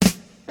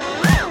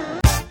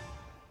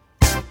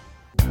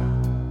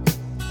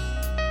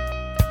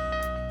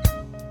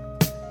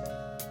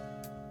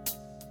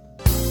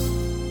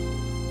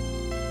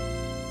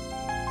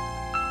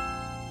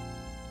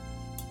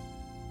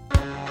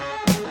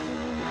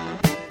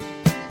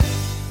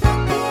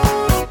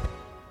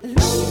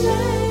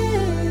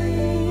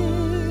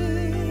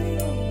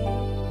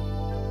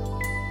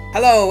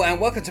Hello and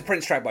welcome to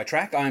Prince Track by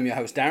Track. I'm your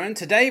host Darren.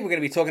 Today we're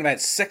going to be talking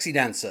about Sexy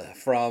Dancer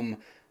from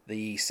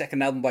the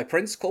second album by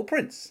Prince called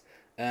Prince.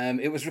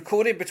 It was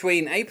recorded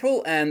between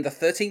April and the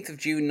 13th of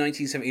June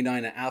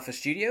 1979 at Alpha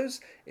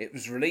Studios. It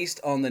was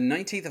released on the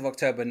 19th of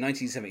October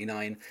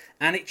 1979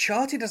 and it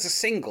charted as a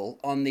single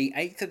on the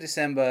 8th of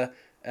December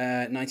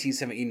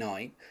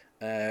 1979,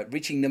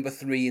 reaching number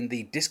 3 in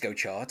the disco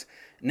chart.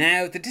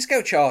 Now, the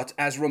disco chart,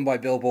 as run by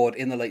Billboard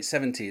in the late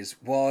 70s,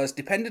 was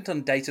dependent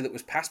on data that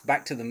was passed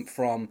back to them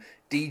from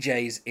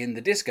DJs in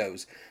the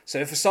discos. So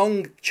if a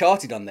song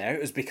charted on there, it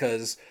was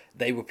because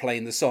they were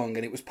playing the song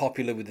and it was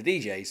popular with the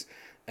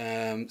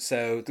DJs.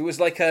 So there was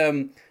like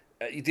the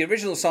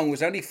original song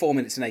was only 4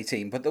 minutes and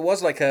 18, but there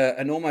was like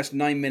an almost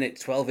 9-minute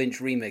 12-inch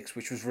remix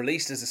which was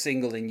released as a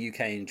single in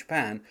UK and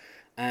Japan,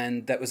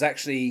 and that was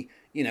actually,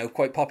 you know,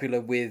 quite popular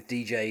with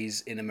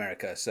DJs in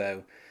America.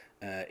 So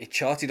it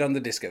charted on the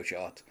disco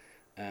chart.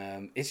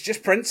 It's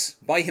just Prince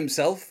by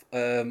himself,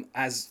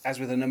 as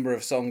with a number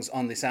of songs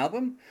on this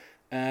album.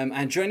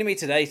 And joining me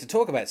today to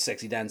talk about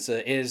Sexy Dancer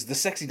is the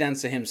Sexy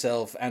Dancer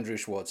himself, Andrew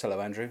Schwartz. Hello,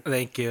 Andrew.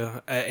 Thank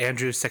you.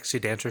 Andrew Sexy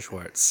Dancer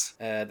Schwartz.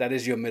 That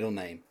is your middle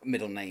name.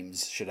 Middle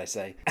names, should I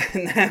say.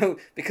 Now,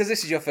 because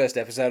this is your first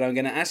episode, I'm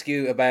going to ask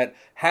you about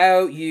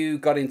how you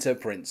got into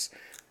Prince.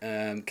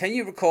 Can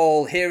you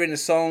recall hearing a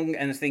song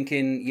and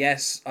thinking,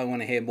 yes, I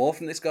want to hear more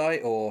from this guy?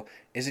 Or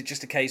is it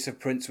just a case of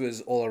Prince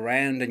was all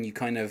around and you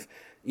kind of,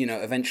 you know,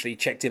 eventually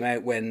checked him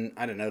out when,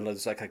 I don't know,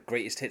 there's like a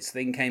greatest hits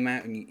thing came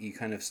out and you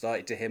kind of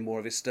started to hear more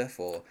of his stuff?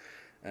 Or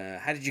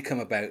how did you come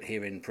about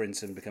hearing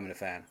Prince and becoming a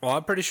fan? Well,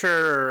 I'm pretty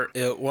sure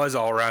it was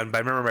all around, but I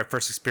remember my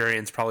first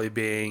experience probably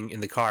being in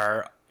the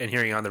car and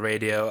hearing on the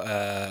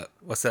radio,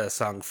 what's that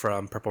song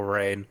from Purple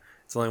Rain?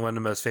 It's only one of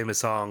the most famous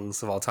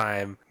songs of all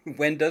time.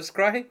 When Doves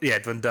Cry? Yeah,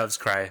 When Doves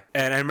Cry.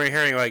 And I remember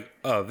hearing like,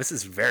 oh, this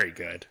is very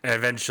good. And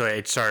eventually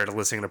I started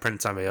listening to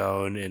Prince on my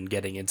own and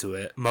getting into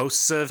it.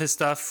 Most of his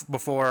stuff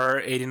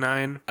before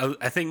 89.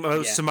 I think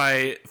most of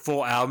my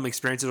full album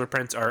experiences with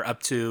Prince are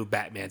up to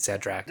Batman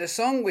soundtrack. The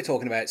song we're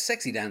talking about,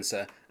 Sexy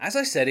Dancer, as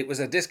I said, it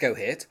was a disco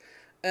hit.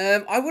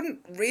 I wouldn't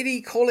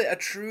really call it a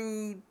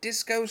true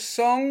disco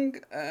song.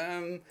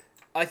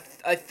 I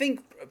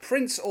think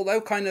Prince,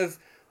 although kind of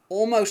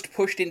almost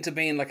pushed into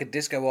being like a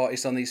disco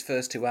artist on these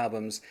first two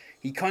albums,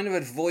 he kind of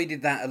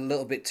avoided that a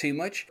little bit too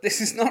much. This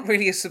is not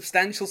really a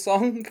substantial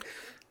song.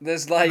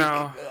 There's like,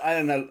 no. I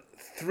don't know,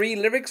 3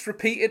 lyrics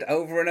repeated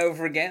over and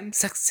over again.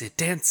 Sexy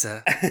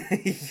Dancer.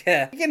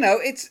 Yeah. You know,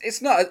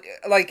 it's not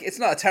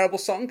a terrible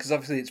song because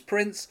obviously it's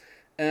Prince.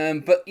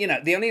 But, you know,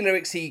 the only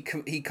lyrics he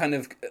kind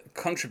of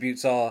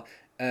contributes are,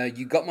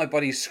 you got my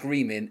body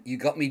screaming, you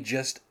got me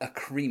just a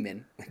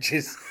creaming, which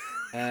is,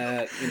 you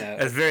know.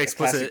 It's very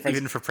explicit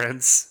even for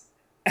Prince.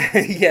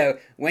 Yeah,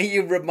 when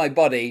you rub my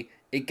body,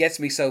 it gets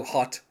me so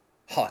hot.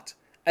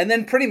 And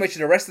then pretty much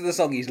the rest of the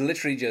song is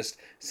literally just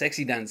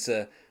Sexy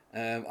Dancer,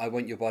 I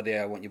want your body,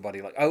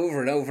 like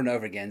over and over and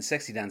over again,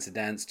 Sexy Dancer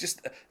dance,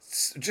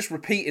 just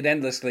repeated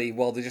endlessly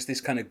while there's just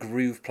this kind of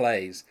groove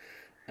plays.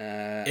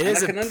 It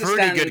is a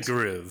pretty good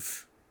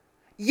groove.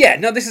 Yeah,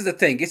 no, this is the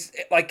thing. It's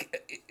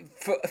like,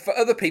 for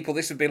other people,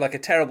 this would be like a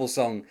terrible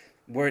song,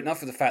 were it not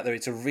for the fact that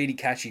it's a really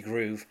catchy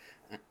groove.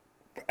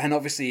 And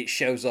obviously it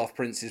shows off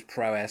Prince's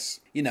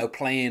prowess, you know,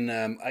 playing,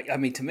 I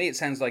mean, to me it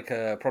sounds like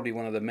probably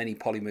one of the many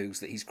polymoves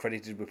that he's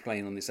credited with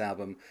playing on this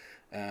album.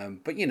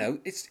 But, you know,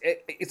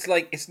 it's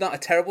like, it's not a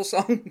terrible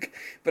song,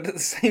 but at the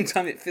same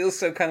time it feels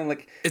so kind of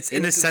like it's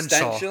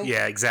inessential.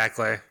 Yeah,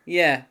 exactly.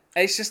 Yeah,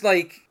 it's just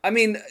like, I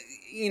mean,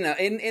 you know,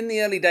 in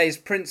the early days,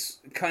 Prince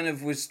kind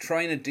of was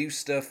trying to do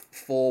stuff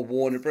for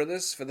Warner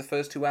Brothers for the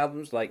first 2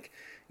 albums, like,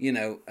 you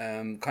know,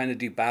 kind of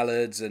do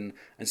ballads and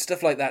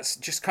stuff like that,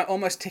 just kind of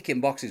almost ticking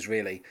boxes,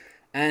 really.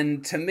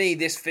 And to me,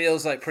 this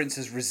feels like Prince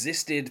has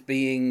resisted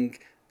being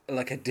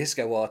like a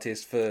disco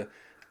artist for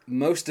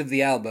most of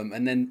the album.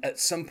 And then at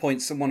some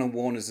point, someone on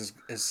Warner's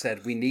has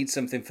said, we need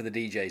something for the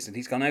DJs. And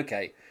he's gone,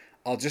 okay,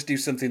 I'll just do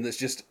something that's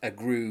just a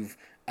groove.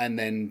 And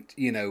then,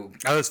 you know,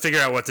 let's figure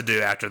out what to do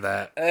after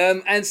that.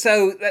 And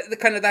so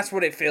that's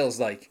what it feels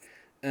like.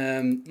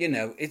 You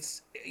know,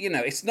 it's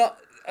not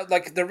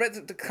like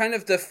the kind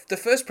of the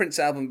first Prince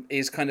album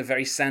is kind of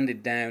very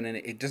sanded down, and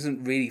it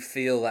doesn't really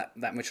feel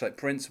that much like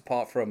Prince,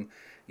 apart from,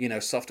 you know,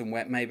 Soft and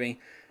Wet maybe.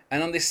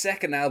 And on this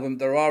second album,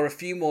 there are a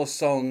few more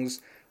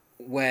songs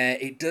where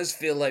it does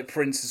feel like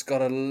Prince has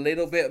got a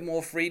little bit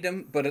more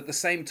freedom, but at the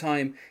same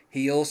time,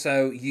 he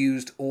also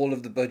used all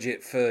of the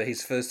budget for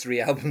his first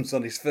 3 albums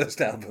on his first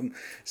album.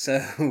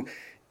 So,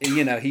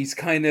 you know, he's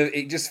kind of,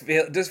 it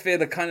does feel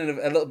a kind of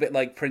a little bit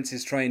like Prince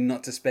is trying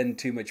not to spend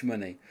too much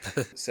money.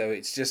 So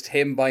it's just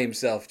him by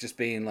himself, just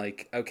being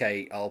like,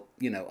 okay,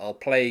 I'll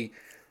play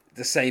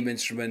the same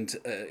instrument,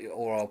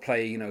 or I'll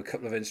play, you know, a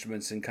couple of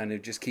instruments and kind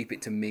of just keep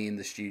it to me in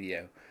the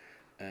studio.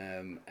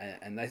 And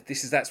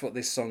that's what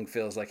this song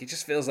feels like. It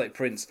just feels like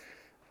Prince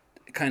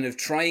kind of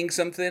trying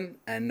something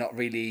and not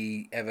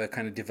really ever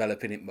kind of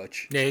developing it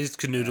much. Yeah, he's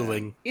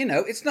canoodling. You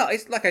know, it's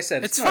like I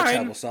said, it's not fine. a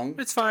terrible song.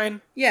 It's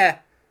fine. Yeah.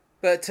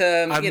 But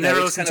I've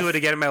never listened to it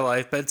again in my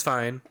life, but it's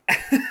fine.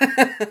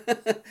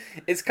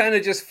 It's kind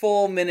of just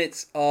 4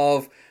 minutes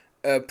of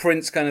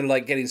Prince kind of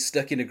like getting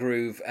stuck in a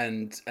groove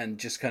and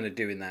just kind of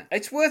doing that.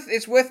 It's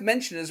worth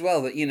mentioning as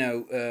well that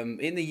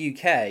in the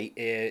UK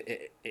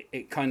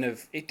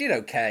it did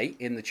okay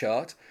in the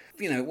chart.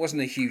 It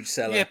wasn't a huge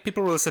seller. Yeah,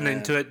 people were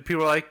listening to it.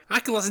 People were like, I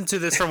can listen to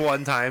this for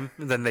one time,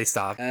 and then they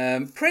stopped.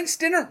 Prince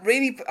didn't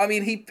really. I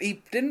mean,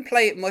 he didn't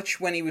play it much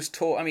when he was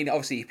tour. I mean,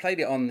 obviously he played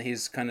it on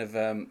his kind of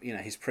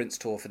his Prince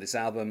tour for this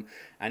album,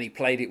 and he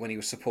played it when he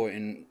was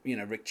supporting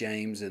Rick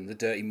James and the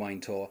Dirty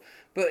Mind tour.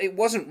 But it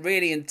wasn't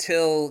really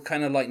until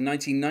kind of like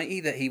 1990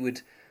 that he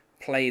would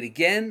play it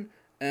again,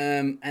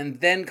 and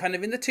then kind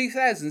of in the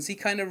 2000s he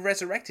kind of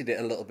resurrected it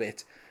a little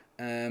bit.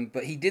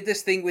 But he did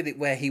this thing with it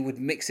where he would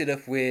mix it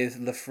up with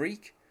Le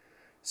Freak.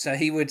 So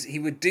he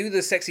would do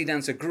the Sexy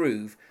Dancer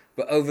groove,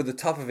 but over the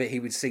top of it he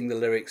would sing the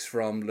lyrics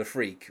from Le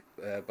Freak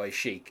by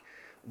Chic,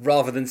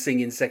 rather than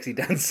singing Sexy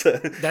Dancer.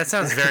 That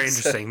sounds very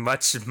interesting.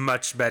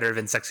 Much better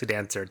than Sexy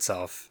Dancer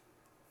itself.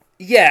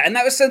 Yeah, and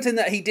that was something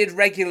that he did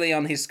regularly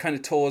on his kind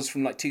of tours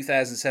from like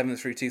 2007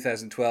 through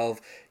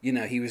 2012.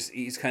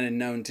 He's kind of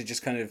known to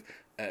just kind of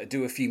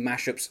do a few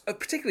mashups,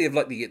 particularly of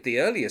like the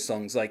earlier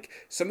songs. Like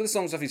some of the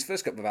songs off his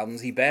first couple of albums,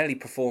 he barely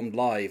performed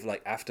live.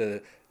 Like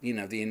after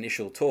the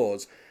initial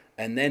tours,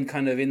 and then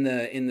kind of in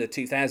the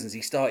 2000s,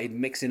 he started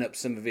mixing up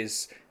some of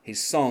his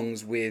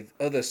songs with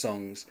other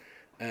songs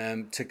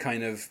to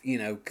kind of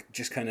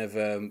just kind of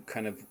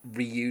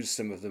reuse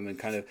some of them and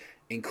kind of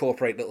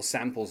incorporate little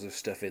samples of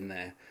stuff in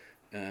there.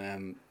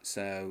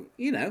 So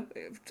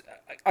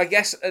I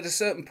guess at a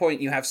certain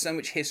point you have so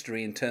much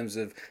history in terms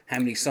of how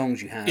many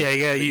songs you have.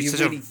 Yeah, you such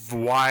really... a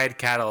wide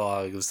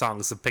catalog of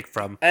songs to pick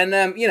from.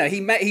 And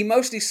he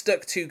mostly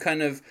stuck to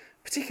kind of,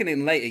 particularly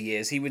in later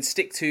years, he would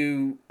stick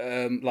to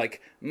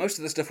like most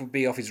of the stuff would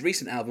be off his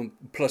recent album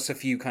plus a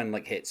few kind of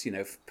like hits,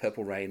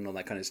 Purple Rain and all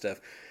that kind of stuff.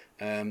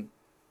 And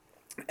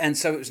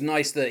so it was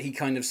nice that he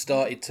kind of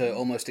started to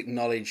almost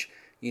acknowledge,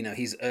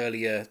 his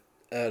earlier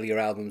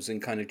albums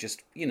and kind of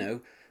just,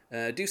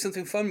 do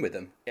something fun with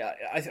them. Yeah,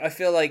 I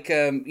feel like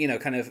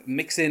kind of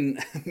mixing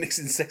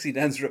Sexy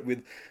Dancer up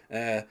with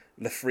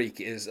Le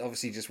Freak is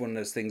obviously just one of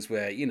those things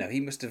where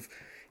he must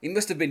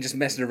have been just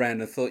messing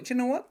around and thought, you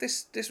know what,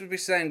 this would be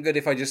sound good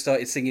if I just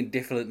started singing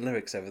different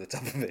lyrics over the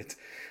top of it.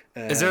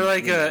 Is there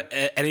like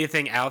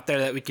anything out there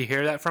that we could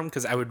hear that from?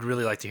 Because I would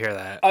really like to hear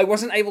that. I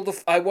wasn't able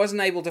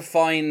to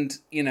find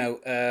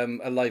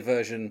a live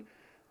version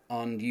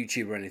on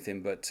YouTube or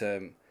anything, but.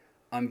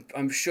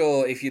 I'm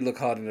sure if you look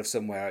hard enough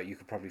somewhere, you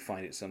could probably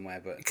find it somewhere.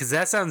 But because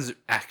that sounds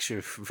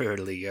actually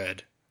really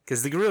good.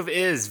 Because the groove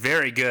is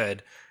very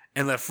good,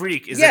 and Le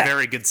Freak is a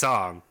very good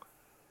song.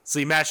 So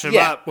you mash them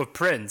up with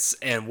Prince,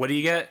 and what do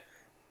you get?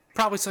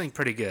 Probably something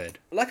pretty good.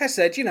 Like I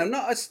said,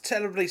 not a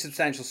terribly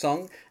substantial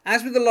song.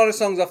 As with a lot of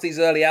songs off these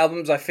early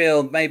albums, I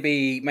feel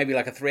maybe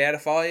like a 3 out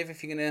of 5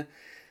 if you're gonna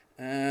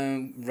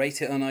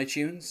rate it on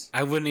iTunes.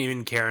 I wouldn't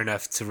even care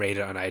enough to rate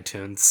it on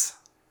iTunes.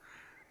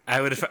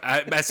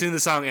 As soon as the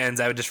song ends,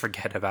 I would just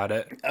forget about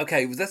it.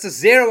 Okay, that's a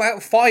 0 out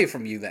of 5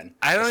 from you then.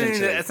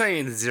 It's not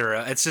even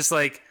 0. It's just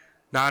like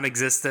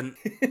non-existent.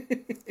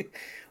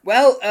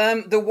 Well,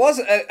 there was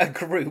a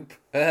group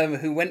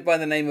who went by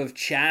the name of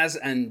Chaz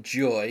and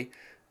Joy.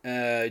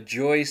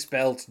 Joy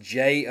spelt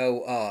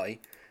Joi.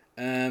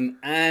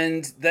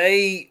 And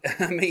they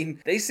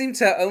seem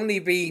to only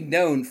be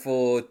known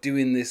for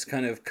doing this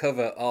kind of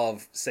cover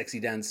of Sexy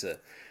Dancer.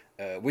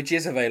 Which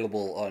is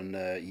available on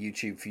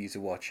YouTube for you to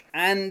watch.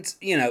 And,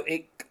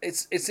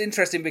 it's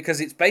interesting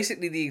because it's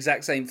basically the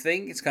exact same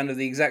thing. It's kind of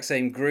the exact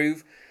same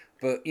groove.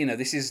 But,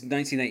 this is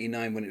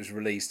 1989 when it was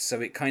released.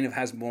 So it kind of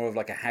has more of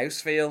like a house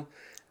feel.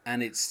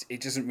 And it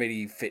doesn't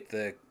really fit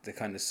the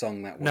kind of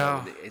song that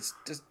well. No. It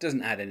just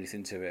doesn't add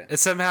anything to it. It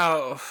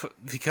somehow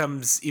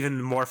becomes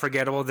even more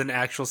forgettable than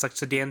actual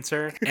Sexy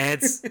Dancer.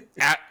 And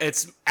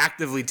it's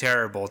actively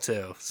terrible,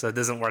 too. So it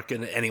doesn't work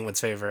in anyone's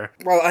favor.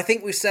 Well, I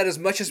think we've said as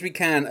much as we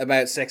can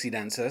about Sexy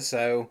Dancer.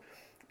 So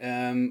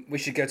we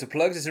should go to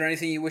plugs. Is there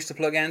anything you wish to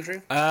plug,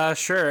 Andrew?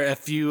 Sure.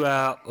 If you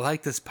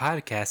like this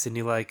podcast and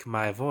you like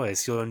my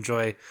voice, you'll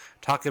enjoy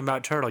Talking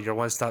About Turtle, your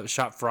one-stop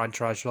shop for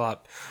Entourage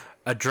Lop.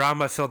 A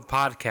drama-filled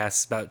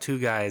podcast about two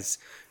guys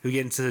who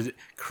get into the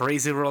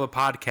crazy world of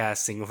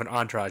podcasting with an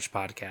Entourage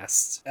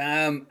podcast.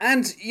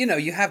 And,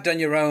 you have done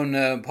your own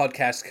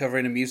podcast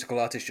covering a musical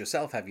artist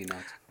yourself, have you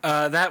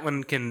not? That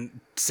one can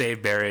stay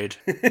buried.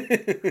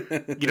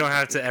 You don't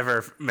have to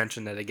ever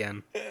mention it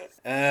again.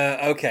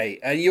 Okay.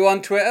 Are you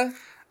on Twitter?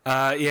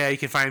 Yeah, you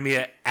can find me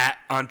at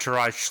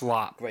Entourage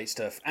Schlop. Great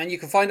stuff. And you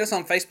can find us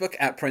on Facebook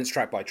at Prince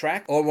Track by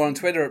Track, or we're on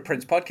Twitter at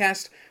Prince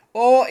Podcast.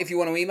 Or if you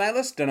want to email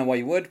us, don't know why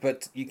you would,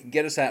 but you can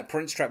get us at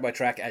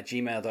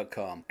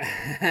princetrackbytrack@gmail.com.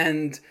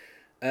 And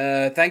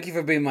thank you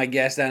for being my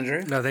guest,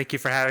 Andrew. No, thank you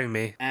for having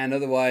me. And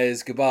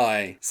otherwise,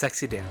 goodbye.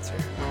 Sexy Dancer.